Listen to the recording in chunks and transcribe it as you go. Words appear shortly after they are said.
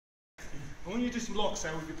I want you to do some locks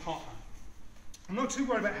out with your partner. I'm not too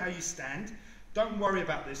worried about how you stand. Don't worry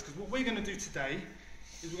about this, because what we're going to do today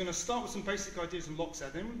is we're going to start with some basic ideas and locks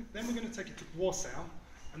out. Then we're going to take it to warsaw,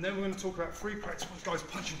 and then we're going to talk about free practice when the guy's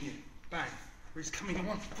punching you. Bang. Where he's coming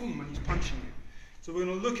on, boom, and he's punching you. So we're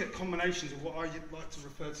going to look at combinations of what I like to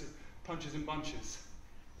refer to punches and bunches.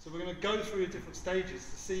 So we're going to go through the different stages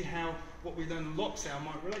to see how what we learn in Lockdown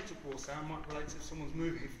might relate to Warsaw, might relate to if someone's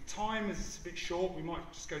moving. If time is a bit short, we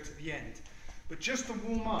might just go to the end. But just to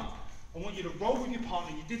warm up, I want you to roll with your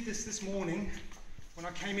partner. You did this morning. When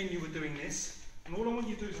I came in, you were doing this. And all I want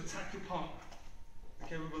you to do is attack your partner.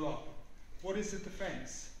 Okay, with a lock. What is the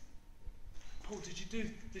defense? Paul, did you do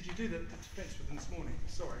the defense with them this morning?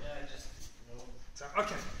 Sorry. Yeah, just... So,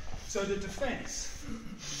 okay, so the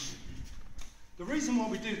defense. The reason why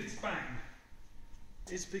we do this, bang,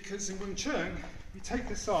 is because in Wing Chun, you take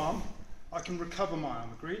this arm, I can recover my arm,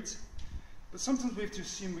 agreed? But sometimes we have to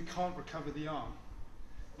assume we can't recover the arm.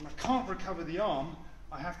 When I can't recover the arm,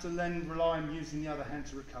 I have to then rely on using the other hand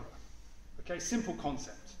to recover. Okay, simple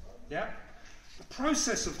concept, yeah? The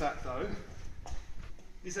process of that, though,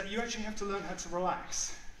 is that you actually have to learn how to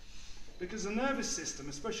relax. Because the nervous system,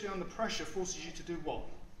 especially under pressure, forces you to do what?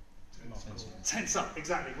 Tense up,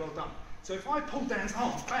 exactly, well done. So if I pull Dan's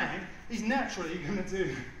arm, bang, he's naturally going to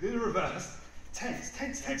do the reverse. Tense,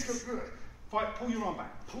 go. If I pull your arm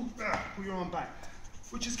back, pull your arm back,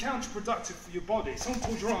 which is counterproductive for your body. If someone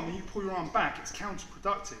pulls your arm and you pull your arm back, it's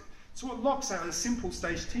counterproductive. So what locks out at a simple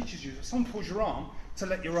stage teaches you, if someone pulls your arm, to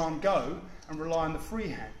let your arm go and rely on the free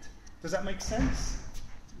hand. Does that make sense?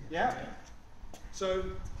 Yeah? So,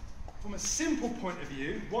 from a simple point of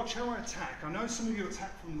view, watch how I attack. I know some of you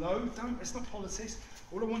attack from low. It's not politics.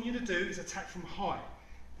 All I want you to do is attack from high.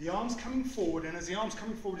 The arm's coming forward, and as the arm's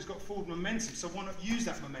coming forward, it's got forward momentum, so why not use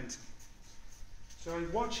that momentum? So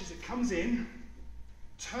watch as it comes in,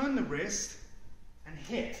 turn the wrist, and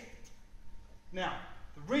hit. Now,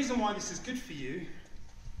 the reason why this is good for you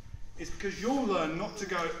is because you'll learn not to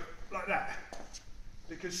go like that.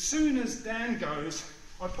 Because soon as Dan goes,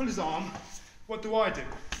 I pull his arm, what do?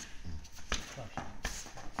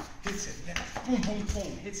 Hit him, yeah. Boom, boom,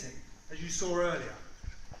 boom, hit him, as you saw earlier.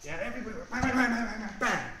 Yeah, everybody, bang, bang, bang, bang, bang,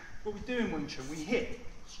 bang. What we do in Wing Chun, we hit.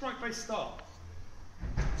 Strike-based start.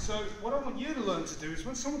 So what I want you to learn to do is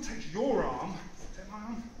when someone takes your arm, take my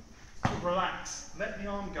arm, relax, let the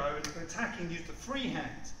arm go, and if they're attacking, use the free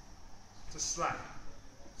hand to slap.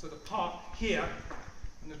 So the part here,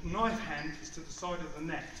 and the knife hand is to the side of the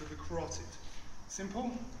neck, to the carotid.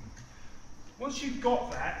 Simple? Once you've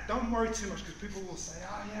got that, don't worry too much, because people will say,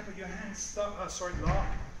 oh yeah, but your hand's stuck, lark.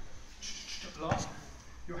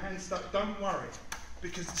 Your hand's stuck, don't worry.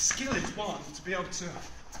 Because the skill is one, to be able to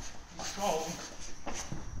control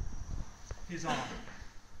his arm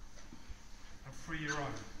and free your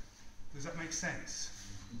own. Does that make sense?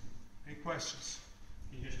 Any questions?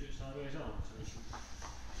 You just do it sideways on.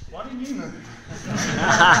 Why didn't you move?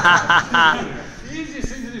 The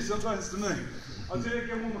easiest thing to do sometimes is to move. I'll do it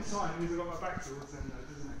again one more time, it means I've got my back towards them though,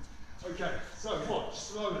 doesn't it? Okay, so watch,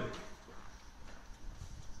 slowly.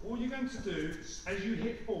 All you're going to do, as you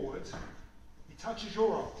hit forward, he touches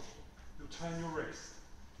your arm, you'll turn your wrist.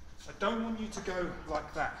 I don't want you to go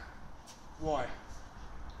like that. Why?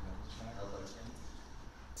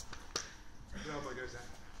 The elbow goes out.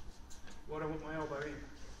 Why do I want my elbow in?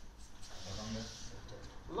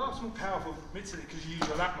 The laught's more powerful, admittedly, because you use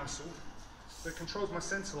your lat muscle, but it controls my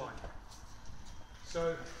center line.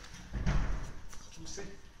 So, can you see?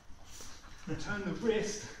 Turn the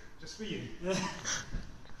wrist, just for you.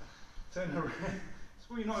 Turn the wrist.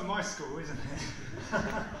 Well, you're not in my school, isn't it?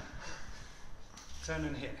 Turn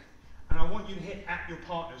and hit. And I want you to hit at your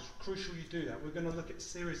partners. Crucial you do that. We're going to look at a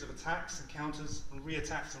series of attacks and counters and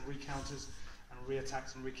re-attacks and recounters and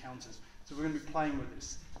re-attacks and recounters. So we're going to be playing with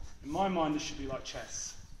this. In my mind, this should be like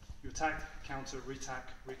chess. You attack, counter, re-attack,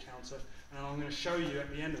 recounter, and I'm going to show you at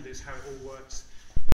the end of this how it all works